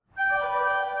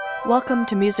Welcome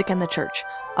to Music in the Church,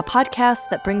 a podcast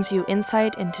that brings you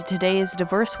insight into today's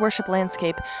diverse worship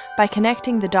landscape by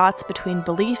connecting the dots between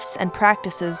beliefs and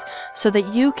practices so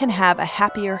that you can have a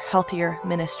happier, healthier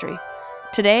ministry.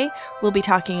 Today, we'll be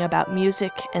talking about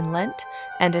music in Lent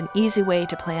and an easy way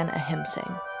to plan a hymn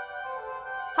sing.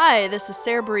 Hi, this is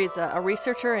Sarah Bariza, a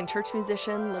researcher and church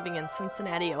musician living in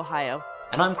Cincinnati, Ohio.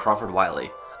 And I'm Crawford Wiley,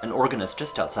 an organist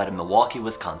just outside of Milwaukee,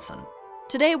 Wisconsin.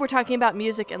 Today, we're talking about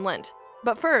music in Lent.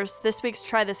 But first, this week's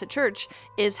Try This at Church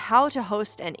is how to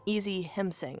host an easy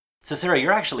hymn sing. So Sarah,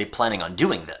 you're actually planning on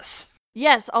doing this.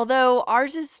 Yes, although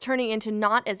ours is turning into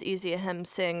not as easy a hymn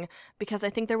sing because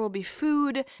I think there will be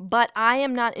food, but I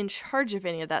am not in charge of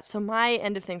any of that, so my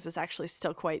end of things is actually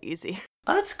still quite easy.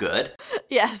 Oh, that's good.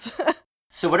 Yes.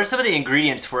 So what are some of the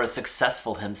ingredients for a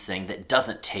successful hymn sing that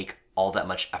doesn't take all that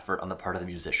much effort on the part of the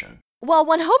musician? Well,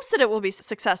 one hopes that it will be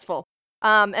successful.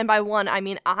 And by one, I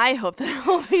mean I hope that it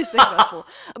will be successful.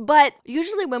 But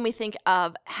usually when we think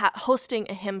of hosting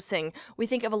a hymn sing, we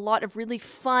think of a lot of really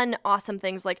fun, awesome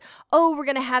things like, oh, we're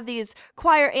going to have these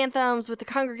choir anthems with the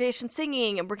congregation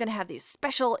singing, and we're going to have these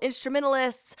special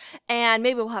instrumentalists, and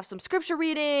maybe we'll have some scripture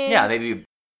readings. Yeah, maybe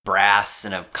brass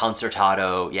and a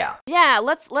concertato, yeah. Yeah,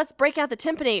 let's break out the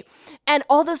timpani. And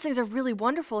all those things are really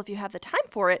wonderful if you have the time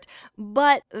for it,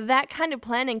 but that kind of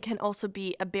planning can also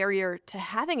be a barrier to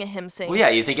having a hymn sing. Well, yeah,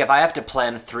 you think if I have to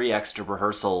plan 3 extra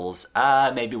rehearsals,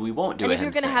 maybe we won't do a hymn sing.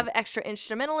 And if you're going to have extra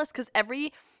instrumentalists, because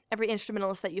every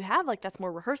instrumentalist that you have, like, that's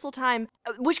more rehearsal time,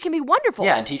 which can be wonderful.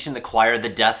 Yeah, and teaching the choir the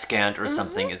descant or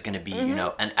something is going to be,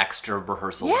 an extra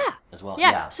rehearsal as well.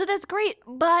 Yeah, so that's great.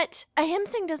 But a hymn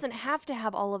sing doesn't have to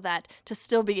have all of that to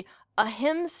still be a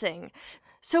hymn sing.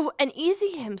 So an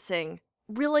easy hymn sing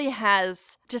really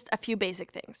has just a few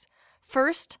basic things.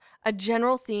 First, a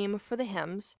general theme for the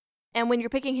hymns. And when you're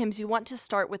picking hymns, you want to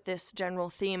start with this general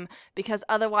theme because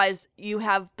otherwise you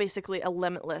have basically a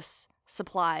limitless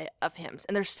supply of hymns.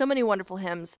 And there's so many wonderful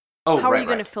hymns. How are you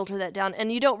going to filter that down?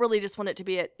 And you don't really just want it to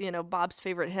be at, Bob's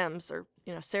favorite hymns or,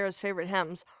 Sarah's favorite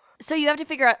hymns. So you have to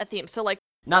figure out a theme. So, like,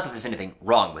 not that there's anything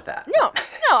wrong with that. No,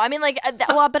 I mean, like,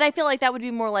 but I feel like that would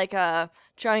be more like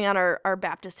drawing on our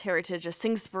Baptist heritage, a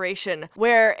singspiration,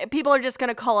 where people are just going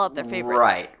to call out their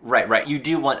favorites. Right. You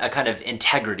do want a kind of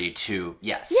integrity to,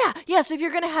 yes. Yeah, so if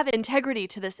you're going to have integrity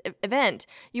to this event,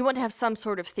 you want to have some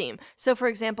sort of theme. So, for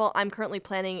example, I'm currently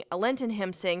planning a Lenten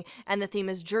hymn sing, and the theme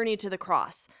is Journey to the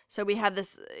Cross. So we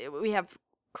have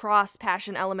cross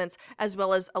passion elements as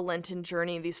well as a Lenten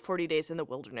journey, these 40 days in the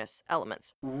wilderness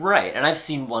elements. Right, and I've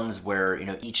seen ones where,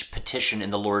 each petition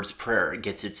in the Lord's Prayer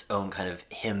gets its own kind of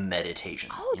hymn meditation.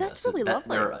 Oh, that's really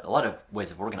lovely. There are a lot of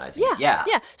ways of organizing it. Yeah.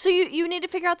 So you need to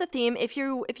figure out the theme. If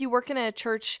you work in a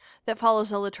church that follows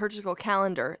a liturgical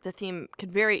calendar, the theme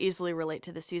could very easily relate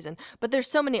to the season. But there's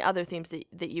so many other themes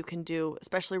that you can do,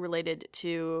 especially related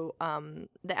to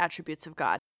the attributes of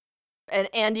God.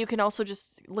 And you can also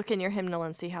just look in your hymnal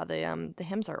and see how the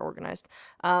hymns are organized,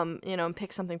 and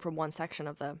pick something from one section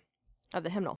of the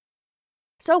hymnal.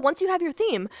 So once you have your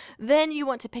theme, then you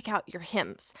want to pick out your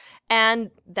hymns.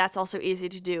 And that's also easy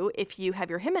to do if you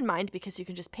have your hymn in mind because you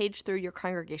can just page through your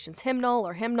congregation's hymnal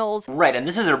or hymnals. Right, and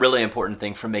this is a really important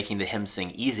thing for making the hymn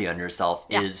sing easy on yourself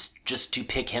is just to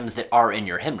pick hymns that are in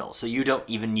your hymnal. So you don't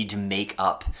even need to make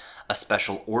up a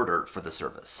special order for the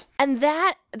service. And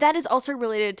that is also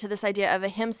related to this idea of a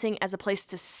hymn sing as a place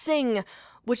to sing,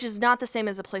 which is not the same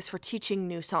as a place for teaching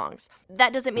new songs.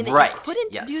 That doesn't mean that you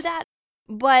couldn't do that,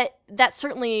 but that's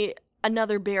certainly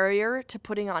another barrier to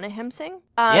putting on a hymn sing.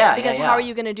 Because how are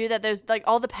you going to do that? There's like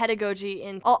all the pedagogy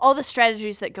and all the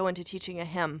strategies that go into teaching a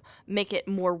hymn make it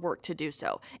more work to do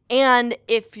so. And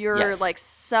if your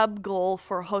sub goal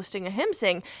for hosting a hymn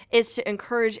sing is to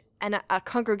encourage a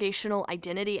congregational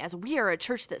identity as we are a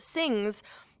church that sings,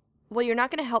 well, you're not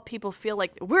going to help people feel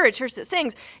like we're a church that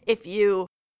sings if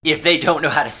they don't know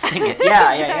how to sing it.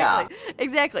 Yeah.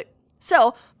 Exactly.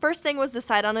 So, first thing was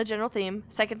decide on a general theme.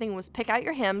 Second thing was pick out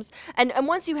your hymns. And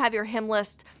once you have your hymn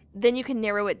list, then you can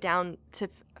narrow it down to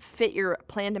fit your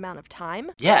planned amount of time.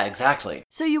 Yeah, exactly.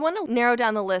 So you want to narrow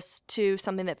down the list to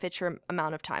something that fits your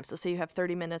amount of time. So say you have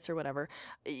 30 minutes or whatever.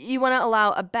 You want to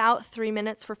allow about 3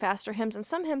 minutes for faster hymns. And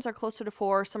some hymns are closer to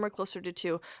 4, some are closer to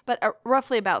 2. But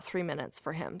roughly about 3 minutes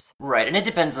for hymns. Right, and it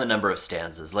depends on the number of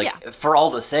stanzas. For All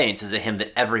the Saints is a hymn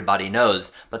that everybody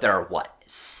knows, but there are,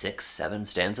 6, 7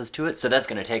 stanzas to it? So that's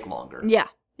going to take longer. Yeah.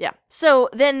 Yeah. So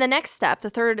then the next step, the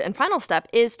third and final step,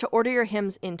 is to order your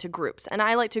hymns into groups. And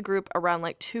I like to group around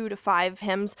like 2 to 5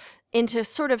 hymns into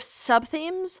sort of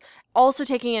sub-themes, also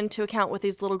taking into account with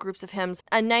these little groups of hymns,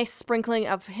 a nice sprinkling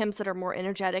of hymns that are more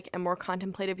energetic and more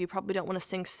contemplative. You probably don't want to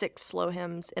sing 6 slow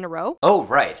hymns in a row. Oh,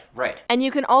 right. And you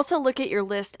can also look at your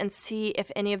list and see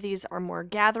if any of these are more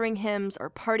gathering hymns or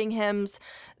parting hymns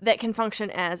that can function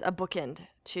as a bookend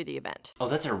to the event. Oh,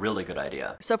 that's a really good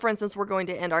idea. So for instance, we're going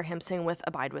to end our hymn sing with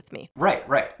Abide With Me. Right.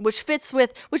 Which fits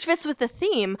with the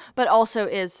theme, but also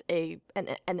is an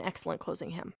excellent closing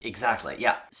hymn. Exactly,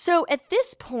 yeah. So at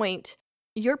this point,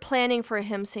 your planning for a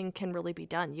hymn sing can really be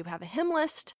done. You have a hymn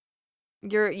list,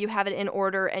 you have it in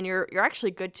order, and you're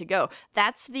actually good to go.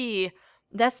 That's the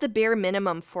bare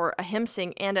minimum for a hymn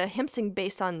sing, and a hymn sing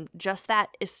based on just that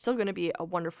is still going to be a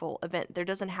wonderful event. There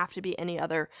doesn't have to be any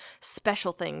other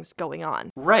special things going on.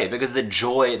 Right, because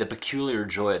the peculiar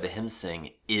joy of the hymn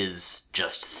sing is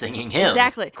just singing hymns.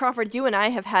 Exactly. Crawford, you and I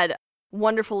have had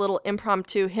wonderful little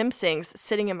impromptu hymn sings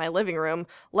sitting in my living room.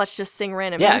 Let's just sing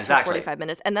random hymns for 45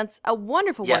 minutes. And that's a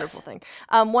wonderful thing.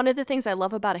 One of the things I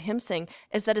love about a hymn sing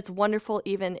is that it's wonderful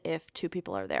even if 2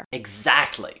 people are there.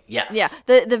 Exactly. Yes. Yeah.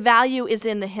 The value is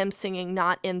in the hymn singing,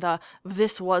 not in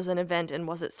this was an event and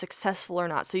was it successful or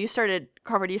not. So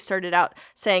Crawford, you started out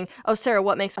saying, oh, Sarah,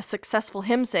 what makes a successful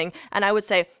hymn sing? And I would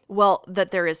say, well,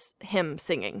 that there is hymn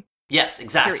singing. Yes,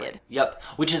 exactly. Period. Yep.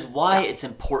 Which is why it's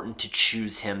important to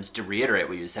choose hymns, to reiterate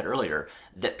what you said earlier,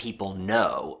 that people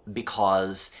know,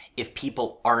 because if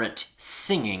people aren't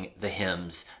singing the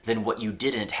hymns, then what you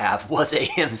didn't have was a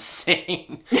hymn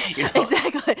sing.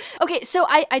 Exactly. Okay, so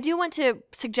I do want to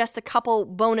suggest a couple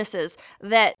bonuses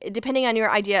that, depending on your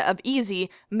idea of easy,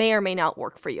 may or may not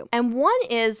work for you. And one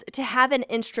is to have an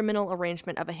instrumental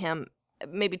arrangement of a hymn,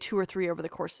 maybe 2 or 3 over the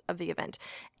course of the event.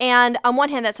 And on one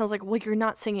hand, that sounds like, well, you're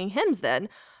not singing hymns then,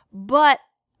 but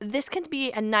this can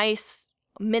be a nice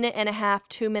 1.5 minutes,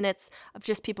 2 minutes of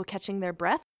just people catching their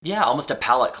breath. Yeah, almost a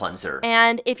palate cleanser.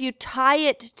 And if you tie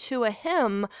it to a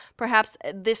hymn, perhaps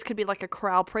this could be like a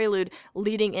chorale prelude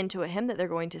leading into a hymn that they're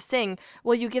going to sing.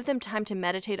 Well, you give them time to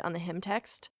meditate on the hymn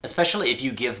text. Especially if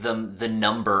you give them the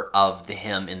number of the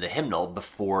hymn in the hymnal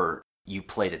before you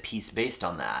play the piece based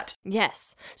on that.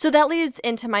 Yes. So that leads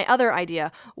into my other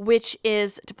idea, which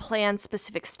is to plan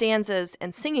specific stanzas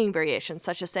and singing variations,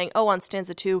 such as saying, oh, on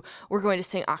stanza 2, we're going to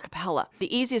sing a cappella.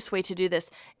 The easiest way to do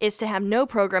this is to have no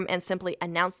program and simply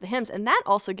announce the hymns. And that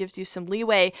also gives you some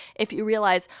leeway if you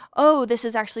realize, oh, this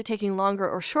is actually taking longer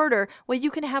or shorter. Well,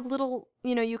 you can have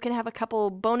you can have a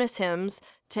couple bonus hymns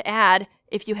to add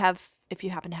if you happen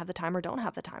to have the time or don't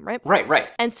have the time, right? Right.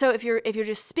 And so if you're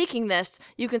just speaking this,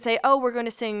 you can say, oh, we're going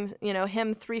to sing,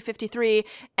 hymn 353,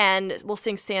 and we'll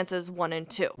sing stanzas 1 and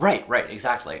 2. Right,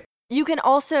 exactly. You can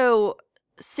also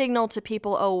signal to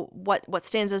people, oh, what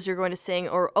stanzas you're going to sing,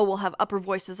 or, oh, we'll have upper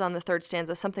voices on the third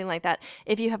stanza, something like that,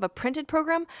 if you have a printed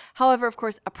program. However, of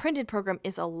course, a printed program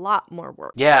is a lot more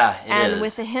work. Yeah, it is. And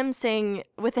with the hymn sing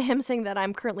that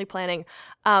I'm currently planning,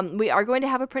 we are going to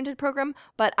have a printed program,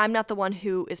 but I'm not the one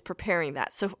who is preparing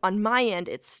that. So on my end,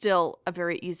 it's still a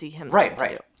very easy hymn sing to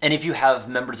do. And if you have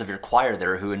members of your choir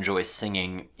there who enjoy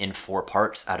singing in 4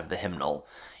 parts out of the hymnal,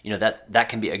 that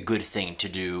can be a good thing to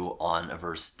do on a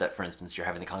verse that, for instance, you're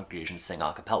having the congregation sing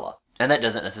a cappella. And that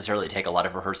doesn't necessarily take a lot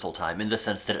of rehearsal time in the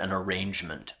sense that an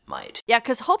arrangement might. Yeah,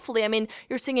 because hopefully,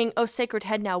 you're singing, "O Sacred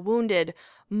Head Now Wounded."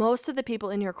 Most of the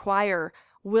people in your choir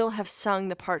will have sung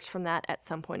the parts from that at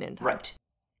some point in time. Right.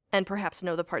 And perhaps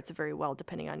know the parts very well,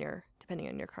 depending on your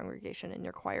congregation and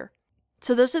your choir.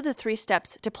 So those are the 3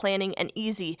 steps to planning an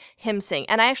easy hymn sing.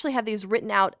 And I actually have these written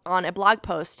out on a blog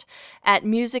post at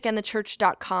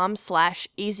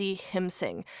musicandthechurch.com/easy hymn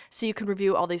sing. So you can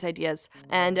review all these ideas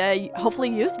and hopefully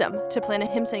use them to plan a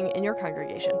hymn sing in your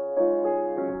congregation.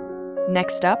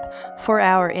 Next up, for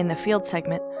our In the Field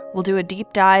segment, we'll do a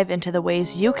deep dive into the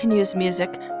ways you can use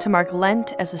music to mark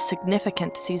Lent as a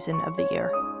significant season of the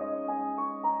year.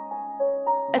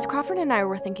 As Crawford and I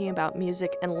were thinking about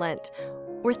music and Lent,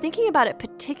 we're thinking about it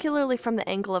particularly from the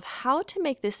angle of how to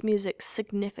make this music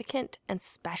significant and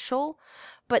special,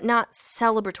 but not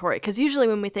celebratory. Because usually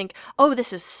when we think, oh,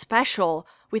 this is special,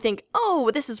 we think, oh,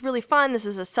 this is really fun, this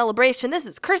is a celebration, this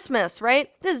is Christmas,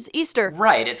 right? This is Easter.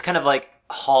 Right, it's kind of like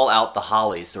haul out the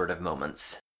holly sort of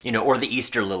moments. Or the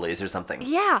Easter lilies or something.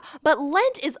 Yeah, but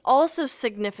Lent is also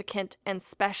significant and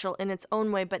special in its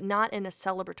own way, but not in a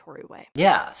celebratory way.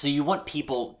 Yeah, so you want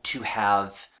people to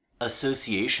have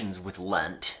associations with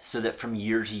Lent so that from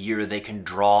year to year they can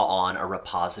draw on a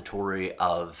repository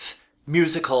of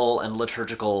musical and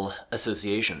liturgical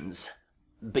associations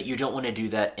but you don't want to do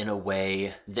that in a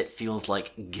way that feels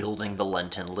like gilding the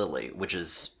Lenten lily, which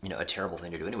is, a terrible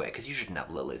thing to do anyway, because you shouldn't have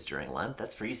lilies during Lent.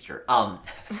 That's for Easter. No,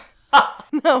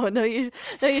 you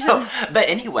shouldn't. But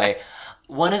anyway,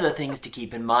 one of the things to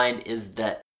keep in mind is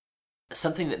that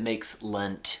something that makes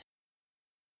Lent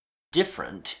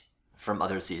different from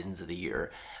other seasons of the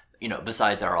year,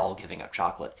 besides our all giving up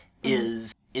chocolate,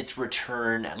 is its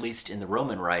return, at least in the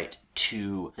Roman Rite,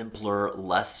 to simpler,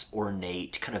 less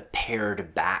ornate, kind of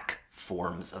pared back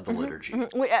forms of the liturgy.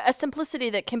 A simplicity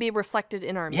that can be reflected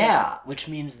in our music. Yeah, which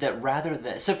means that rather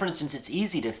than... So, for instance, it's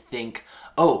easy to think,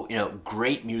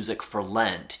 great music for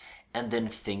Lent, and then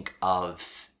think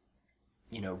of,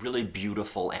 really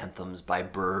beautiful anthems by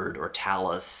Byrd or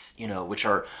Tallis, which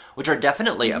are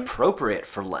definitely appropriate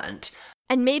for Lent.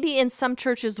 And maybe in some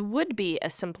churches would be a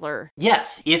simpler...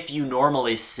 Yes, if you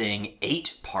normally sing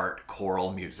 8-part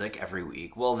choral music every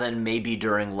week, well then maybe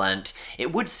during Lent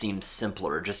it would seem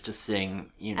simpler just to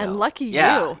sing, And lucky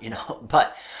you.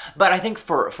 But I think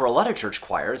for a lot of church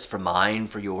choirs, for mine,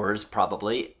 for yours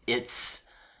probably, it's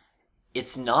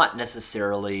not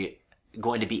necessarily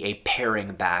going to be a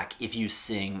paring back if you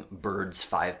sing Byrd's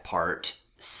 5-part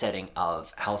setting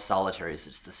of How Solitary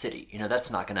Sits the City.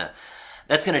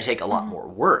 That's going to take a lot more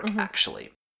work, actually.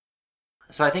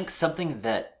 So I think something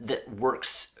that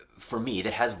works for me,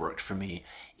 that has worked for me,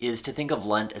 is to think of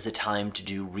Lent as a time to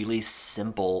do really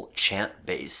simple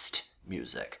chant-based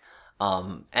music.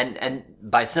 And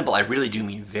by simple, I really do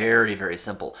mean very, very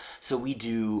simple. So we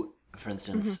do, for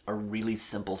instance, a really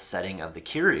simple setting of the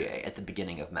Kyrie at the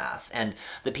beginning of Mass, and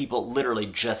the people literally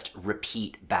just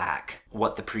repeat back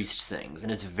what the priest sings,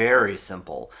 and it's very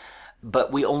simple.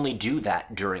 But we only do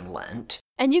that during Lent.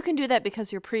 And you can do that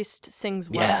because your priest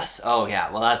sings well. Yes. Oh, yeah.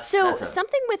 Well, that's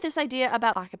something with this idea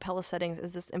about a cappella settings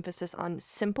is this emphasis on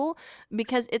simple,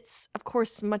 because it's, of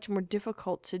course, much more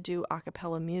difficult to do a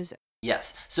cappella music.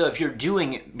 Yes. So if you're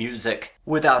doing music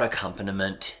without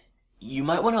accompaniment, you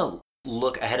might want to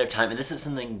look ahead of time, and this is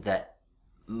something that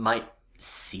might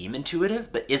seem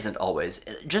intuitive, but isn't always.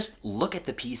 Just look at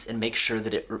the piece and make sure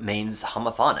that it remains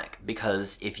homophonic,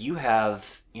 because if you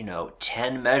have,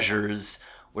 10 measures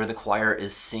where the choir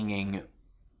is singing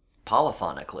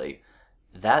polyphonically,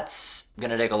 that's going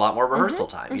to take a lot more rehearsal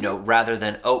time, rather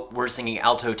than, we're singing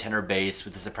alto, tenor, bass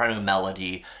with a soprano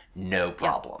melody, no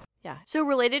problem. Yeah. So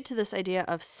related to this idea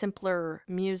of simpler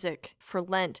music for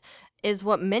Lent is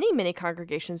what many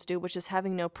congregations do, which is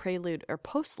having no prelude or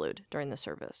postlude during the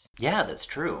service. Yeah, that's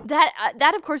true.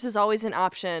 That of course is always an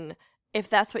option if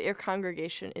that's what your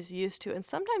congregation is used to, and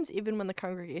sometimes even when the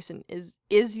congregation is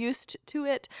used to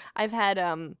it. I've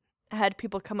had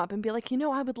people come up and be like,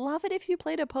 I would love it if you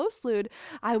played a postlude.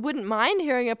 I wouldn't mind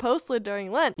hearing a postlude during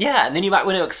Lent. Yeah, and then you might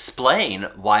want to explain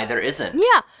why there isn't.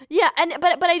 Yeah, and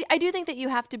but I do think that you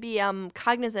have to be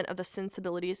cognizant of the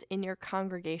sensibilities in your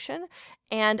congregation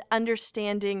and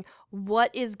understanding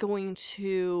what is going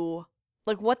to,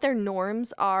 what their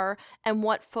norms are and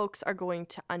what folks are going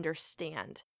to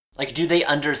understand. Do they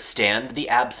understand the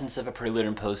absence of a prelude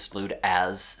and postlude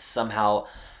as somehow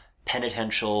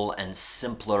penitential and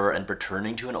simpler and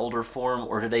returning to an older form,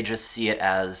 or do they just see it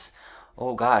as,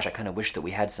 oh gosh, I kind of wish that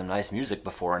we had some nice music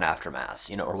before and after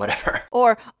Mass, or whatever.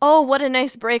 Or, oh, what a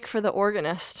nice break for the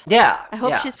organist. Yeah. I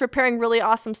hope she's preparing really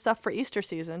awesome stuff for Easter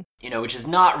season. Which is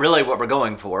not really what we're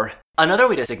going for. Another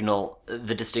way to signal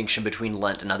the distinction between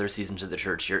Lent and other seasons of the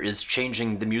church year is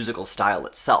changing the musical style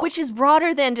itself. Which is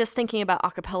broader than just thinking about a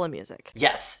cappella music.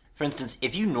 Yes. For instance,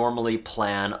 if you normally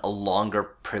plan a longer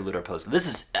prelude or postlude, this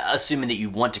is assuming that you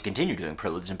want to continue doing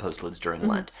preludes and postludes during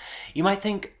Lent, you might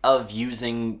think of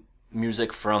using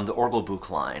music from the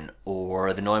Orgelbuchlein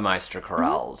or the Neumeister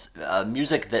chorales,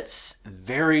 music that's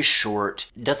very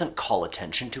short, doesn't call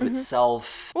attention to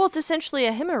itself. Well, it's essentially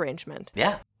a hymn arrangement.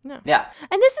 Yeah. Yeah.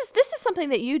 And this is something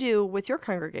that you do with your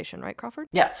congregation, right, Crawford?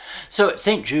 Yeah. So at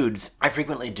St. Jude's, I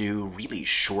frequently do really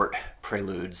short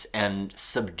preludes and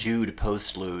subdued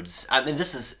postludes. I mean,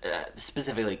 this is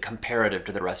specifically comparative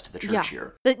to the rest of the church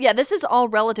year. This is all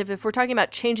relative. If we're talking about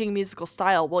changing musical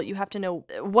style, well, you have to know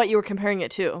what you were comparing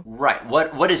it to. Right.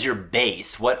 What is your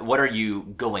base? What are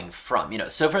you going from?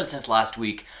 So for instance, last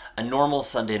week, a normal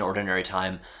Sunday in ordinary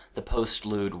time, the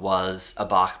postlude was a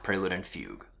Bach prelude and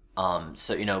fugue.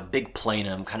 So, big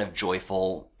plenum, kind of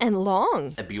joyful. And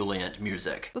long. Ebullient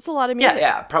music. That's a lot of music.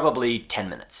 Yeah, probably 10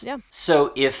 minutes. Yeah.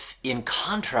 So if, in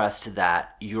contrast to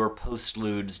that, your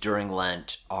postludes during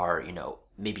Lent are,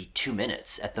 maybe 2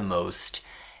 minutes at the most,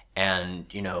 and,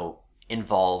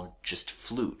 involve just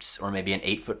flutes or maybe an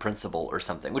 8-foot principal or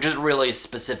something, which is really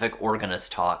specific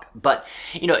organist talk. But,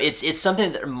 it's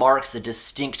something that marks a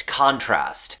distinct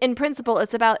contrast. In principle,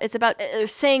 it's about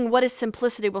saying what is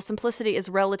simplicity. Well, simplicity is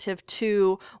relative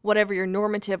to whatever your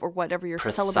normative or whatever your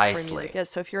celebratory music is.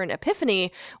 So if you're in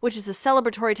Epiphany, which is a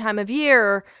celebratory time of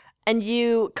year, and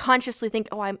you consciously think,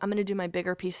 oh, I'm going to do my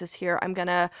bigger pieces here. I'm going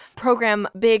to program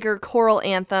bigger choral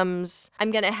anthems. I'm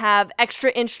going to have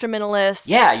extra instrumentalists.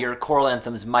 Yeah, your choral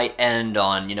anthems might end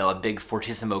on, a big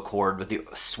fortissimo chord with the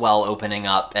swell opening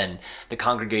up and the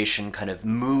congregation kind of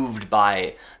moved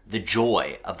by the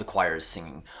joy of the choir's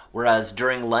singing. Whereas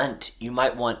during Lent, you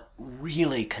might want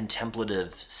really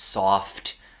contemplative,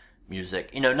 soft music.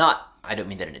 I don't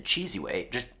mean that in a cheesy way,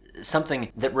 just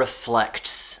something that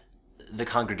reflects the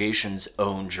congregation's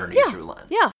own journey through Lent.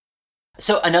 Yeah.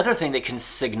 So another thing that can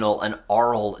signal an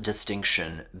aural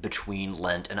distinction between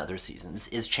Lent and other seasons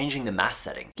is changing the Mass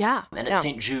setting. Yeah. And at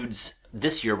St. Jude's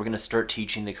this year, we're going to start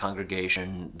teaching the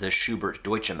congregation the Schubert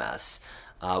Deutsche Messe,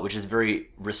 which is very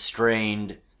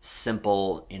restrained,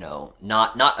 simple,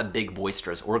 not a big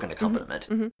boisterous organ accompaniment.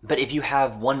 Mm-hmm. But if you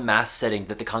have one Mass setting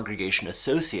that the congregation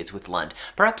associates with Lent,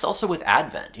 perhaps also with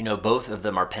Advent, both of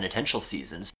them are penitential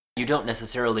seasons, you don't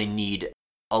necessarily need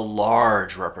a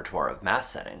large repertoire of Mass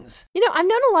settings. I've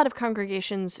known a lot of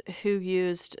congregations who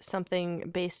used something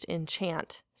based in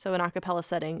chant, so an a cappella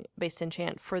setting based in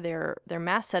chant for their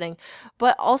Mass setting.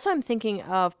 But also I'm thinking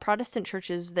of Protestant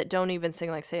churches that don't even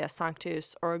sing, like, say, a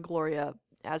Sanctus or a Gloria,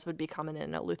 as would be common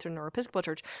in a Lutheran or Episcopal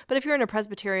church. But if you're in a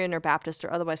Presbyterian or Baptist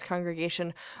or otherwise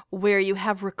congregation where you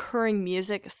have recurring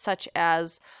music such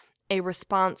as a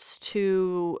response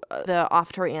to the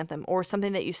offertory anthem or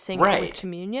something that you sing with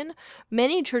communion,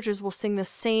 many churches will sing the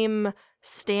same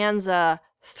stanza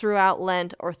throughout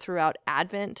Lent or throughout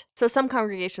Advent. So some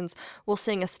congregations will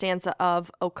sing a stanza of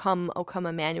O come,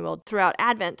 Emmanuel throughout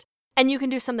Advent. And you can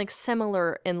do something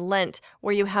similar in Lent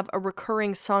where you have a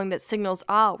recurring song that signals,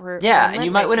 we're and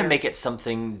you might want to make it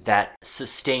something that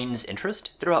sustains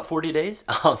interest throughout 40 days.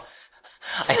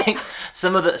 I think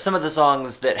some of the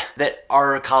songs that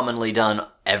are commonly done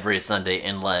every Sunday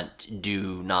in Lent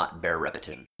do not bear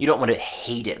repetition. You don't want to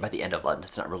hate it by the end of Lent.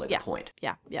 That's not really the point.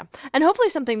 Yeah. And hopefully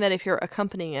something that if you're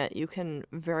accompanying it, you can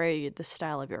vary the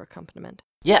style of your accompaniment.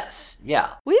 Yes,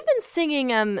 yeah. We've been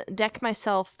singing Deck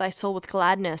Myself, Thy Soul with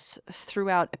Gladness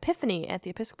throughout Epiphany at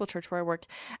the Episcopal Church where I work.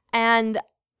 And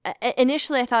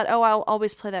initially I thought, I'll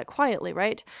always play that quietly,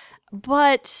 right?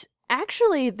 But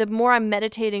actually, the more I'm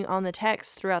meditating on the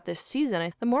text throughout this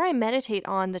season, the more I meditate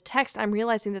on the text, I'm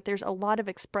realizing that there's a lot of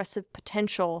expressive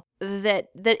potential that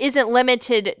isn't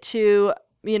limited to,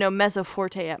 mezzo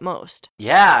forte at most.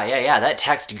 Yeah. That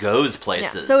text goes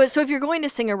places. Yeah. So if you're going to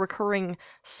sing a recurring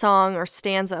song or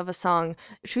stanza of a song,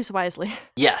 choose wisely.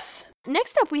 Yes.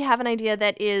 Next up, we have an idea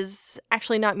that is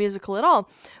actually not musical at all,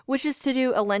 which is to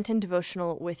do a Lenten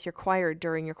devotional with your choir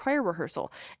during your choir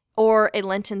rehearsal, or a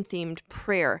Lenten-themed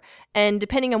prayer. And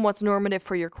depending on what's normative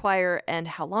for your choir and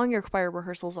how long your choir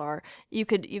rehearsals are, you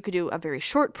could do a very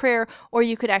short prayer, or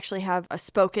you could actually have a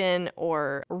spoken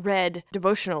or read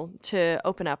devotional to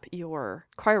open up your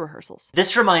choir rehearsals.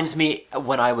 This reminds me,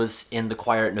 when I was in the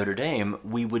choir at Notre Dame,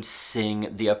 we would sing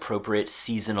the appropriate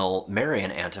seasonal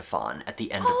Marian antiphon at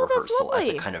the end of rehearsal as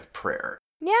a kind of prayer.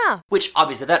 Yeah. Which,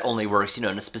 obviously, that only works, in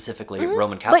a specifically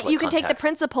Roman Catholic But you can context. take the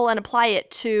principle and apply it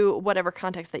to whatever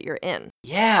context that you're in.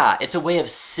 Yeah, it's a way of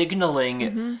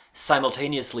signaling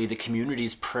simultaneously the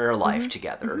community's prayer life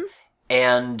together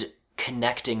and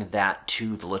connecting that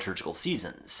to the liturgical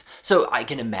seasons. So I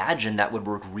can imagine that would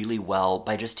work really well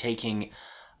by just taking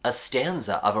a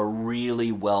stanza of a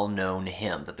really well-known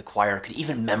hymn that the choir could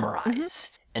even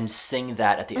memorize and sing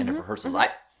that at the end of rehearsals.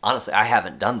 Honestly, I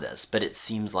haven't done this, but it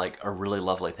seems like a really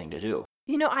lovely thing to do.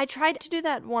 I tried to do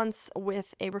that once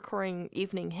with a recurring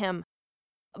evening hymn,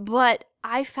 but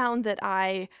I found that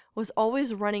I was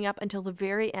always running up until the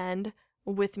very end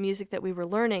with music that we were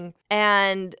learning.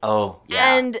 And I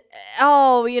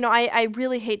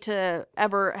really hate to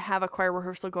ever have a choir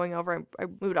rehearsal going over.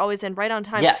 We would always end right on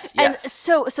time. Yes. And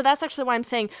so that's actually why I'm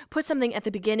saying put something at the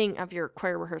beginning of your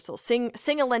choir rehearsal. Sing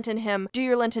a Lenten hymn, do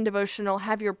your Lenten devotional,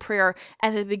 have your prayer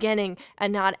at the beginning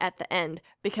and not at the end,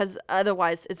 because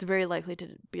otherwise it's very likely to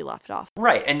be left off.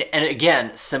 Right. And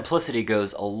again, simplicity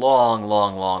goes a long,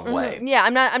 long, long way. Yeah,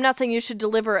 I'm not saying you should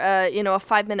deliver a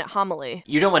 5-minute homily.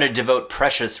 You don't want to devote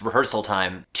precious rehearsal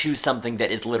time to something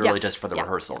that is literally just for the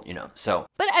rehearsal, so.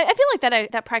 But I feel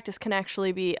like that practice can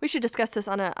actually be, we should discuss this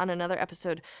on another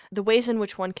episode, the ways in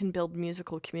which one can build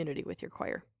musical community with your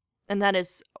choir. And that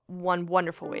is one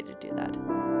wonderful way to do that.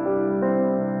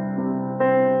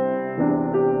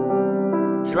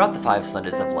 throughout the 5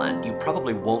 Sundays of Lent, you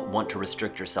probably won't want to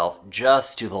restrict yourself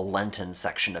just to the Lenten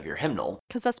section of your hymnal.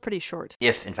 Because that's pretty short.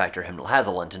 If, in fact, your hymnal has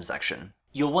a Lenten section.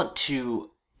 You'll want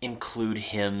to include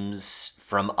hymns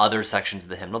from other sections of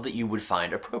the hymnal that you would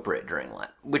find appropriate during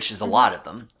Lent, which is a lot of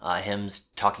them. Hymns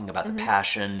talking about the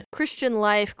Passion. Christian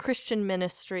life, Christian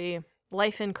ministry,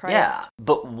 life in Christ. Yeah,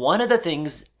 but one of the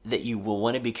things that you will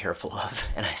want to be careful of,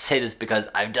 and I say this because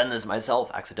I've done this myself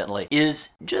accidentally,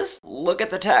 is just look at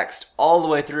the text all the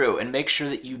way through and make sure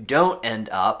that you don't end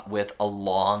up with a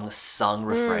long sung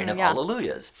refrain of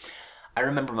Alleluias. I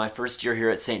remember my first year here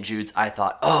at St. Jude's, I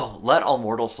thought, oh, Let All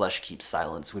Mortal Flesh Keep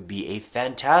Silence would be a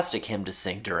fantastic hymn to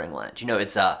sing during Lent. You know,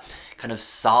 it's a kind of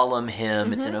solemn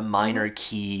hymn. It's in a minor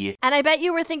key. And I bet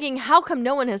you were thinking, how come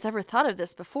no one has ever thought of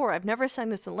this before? I've never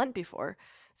sang this in Lent before.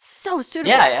 So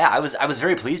suitable. Yeah, I was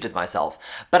very pleased with myself.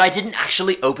 But I didn't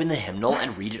actually open the hymnal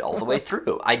and read it all the way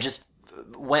through. I just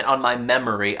went on my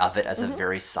memory of it as a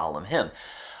very solemn hymn.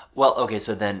 Well, okay,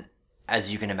 so then,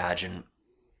 as you can imagine,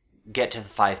 get to the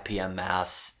 5 p.m.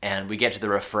 Mass, and we get to the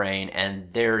refrain,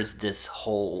 and there's this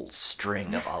whole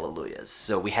string of Alleluias.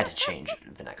 So we had to change it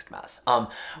in the next Mass.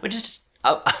 Which is just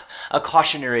a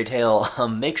cautionary tale.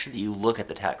 Make sure that you look at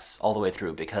the text all the way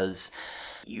through, because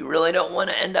you really don't want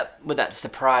to end up with that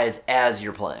surprise as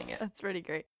you're playing it. That's really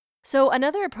great. So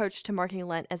another approach to marking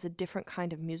Lent as a different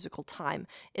kind of musical time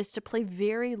is to play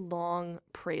very long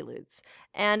preludes.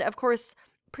 And of course,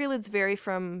 preludes vary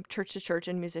from church to church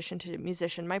and musician to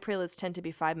musician. My preludes tend to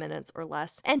be 5 minutes or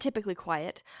less and typically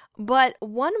quiet. But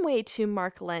one way to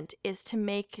mark Lent is to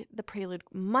make the prelude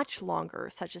much longer,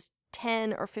 such as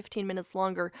 10 or 15 minutes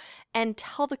longer, and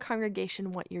tell the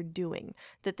congregation what you're doing,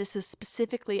 that this is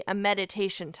specifically a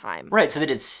meditation time. Right, so that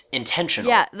it's intentional.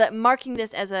 Yeah, that marking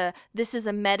this as this is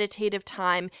a meditative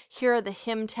time. Here are the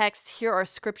hymn texts. Here are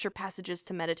scripture passages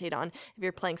to meditate on if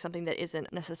you're playing something that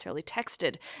isn't necessarily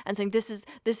texted, and saying this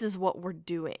is what we're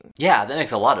doing. Yeah, that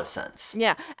makes a lot of sense.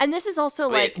 Yeah, and this is also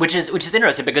like... Which is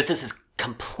interesting, because this is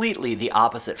completely the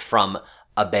opposite from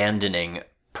abandoning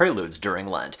preludes during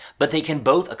Lent, but they can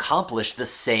both accomplish the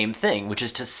same thing, which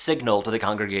is to signal to the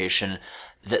congregation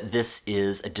that this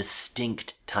is a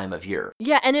distinct time of year.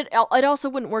 Yeah, and it also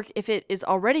wouldn't work if it is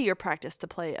already your practice to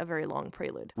play a very long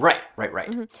prelude. Right.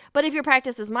 But if your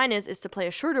practice, as mine is to play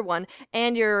a shorter one,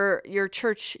 and your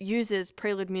church uses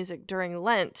prelude music during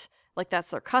Lent, like that's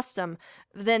their custom,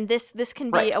 then this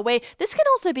can be a way. This can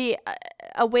also be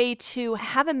a way to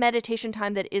have a meditation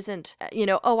time that isn't,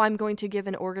 I'm going to give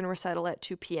an organ recital at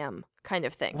 2 p.m. kind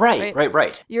of thing.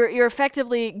 Right. You're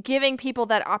effectively giving people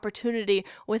that opportunity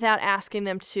without asking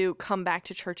them to come back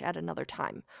to church at another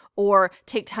time or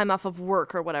take time off of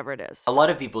work or whatever it is. A lot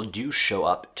of people do show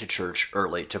up to church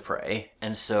early to pray,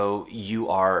 and so you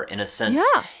are, in a sense,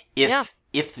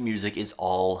 if the music is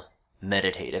all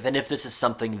meditative, and if this is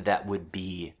something that would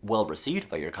be well received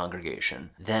by your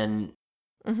congregation, then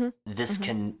this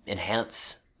can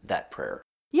enhance that prayer.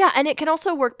 Yeah, and it can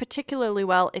also work particularly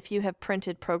well if you have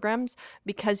printed programs,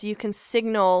 because you can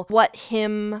signal what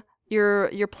hymn you're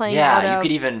playing out of. Yeah,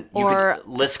 you could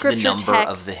list the number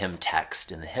of the hymn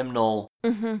text in the hymnal.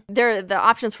 The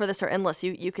options for this are endless.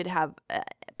 You could have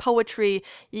poetry,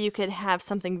 you could have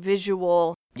something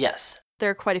visual. Yes. There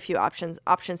are quite a few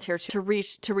options here to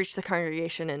reach the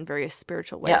congregation in various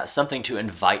spiritual ways. Yeah, something to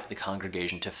invite the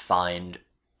congregation to find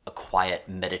a quiet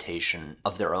meditation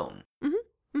of their own.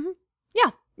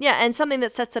 Yeah, and something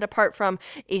that sets it apart from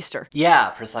Easter. Yeah,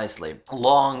 precisely.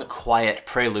 Long, quiet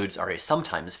preludes are a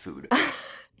sometimes food.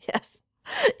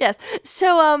 Yes.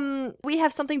 So we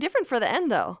have something different for the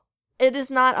end, though. It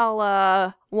is not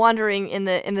all wandering in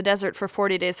the desert for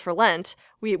 40 days for Lent.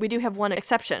 We do have one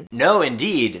exception. No,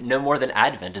 indeed. No more than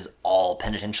Advent is all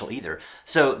penitential either.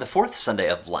 So the 4th Sunday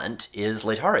of Lent is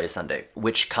Laetare Sunday,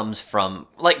 which comes from,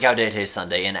 like Gaudete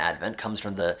Sunday in Advent, comes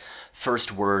from the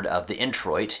first word of the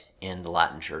introit in the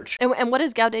Latin Church. And what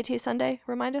is Gaudete Sunday?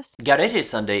 Remind us. Gaudete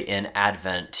Sunday in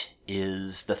Advent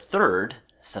is the 3rd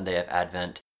Sunday of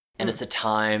Advent, and it's a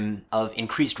time of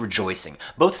increased rejoicing.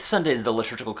 Both Sundays, the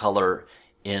liturgical color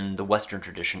in the Western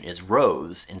tradition is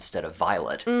rose instead of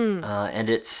violet. And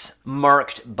it's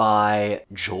marked by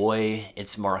joy.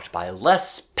 It's marked by a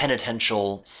less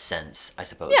penitential sense, I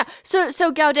suppose. Yeah.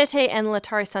 So Gaudete and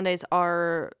Laetare Sundays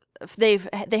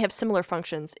they have similar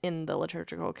functions in the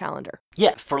liturgical calendar.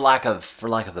 Yeah, for lack of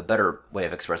a better way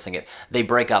of expressing it, they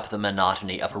break up the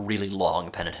monotony of a really long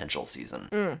penitential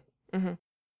season.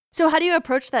 So how do you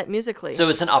approach that musically? So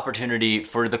it's an opportunity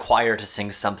for the choir to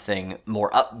sing something more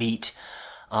upbeat.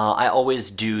 I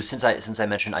always do, since I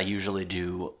mentioned I usually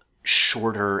do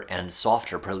shorter and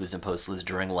softer preludes and postludes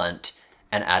during Lent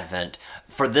and Advent.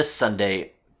 For this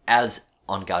Sunday, as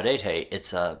on Gaudete,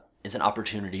 it's an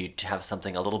opportunity to have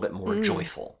something a little bit more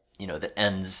joyful, that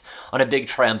ends on a big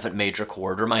triumphant major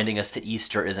chord, reminding us that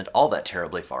Easter isn't all that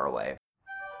terribly far away.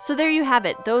 So there you have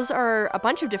it. Those are a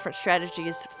bunch of different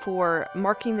strategies for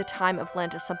marking the time of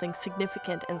Lent as something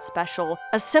significant and special.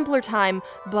 A simpler time,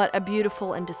 but a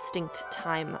beautiful and distinct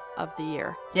time of the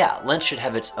year. Yeah, Lent should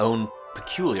have its own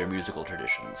peculiar musical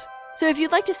traditions. So if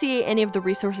you'd like to see any of the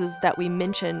resources that we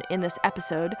mention in this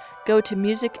episode, go to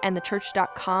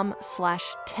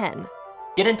musicandthechurch.com/10.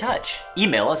 Get in touch.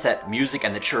 Email us at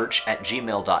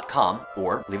musicandthechurch@gmail.com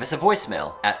or leave us a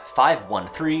voicemail at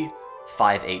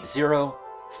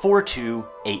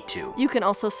 513-580-4282. You can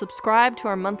also subscribe to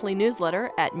our monthly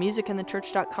newsletter at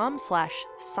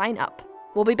musicandthechurch.com/sign up.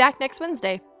 We'll be back next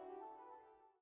Wednesday.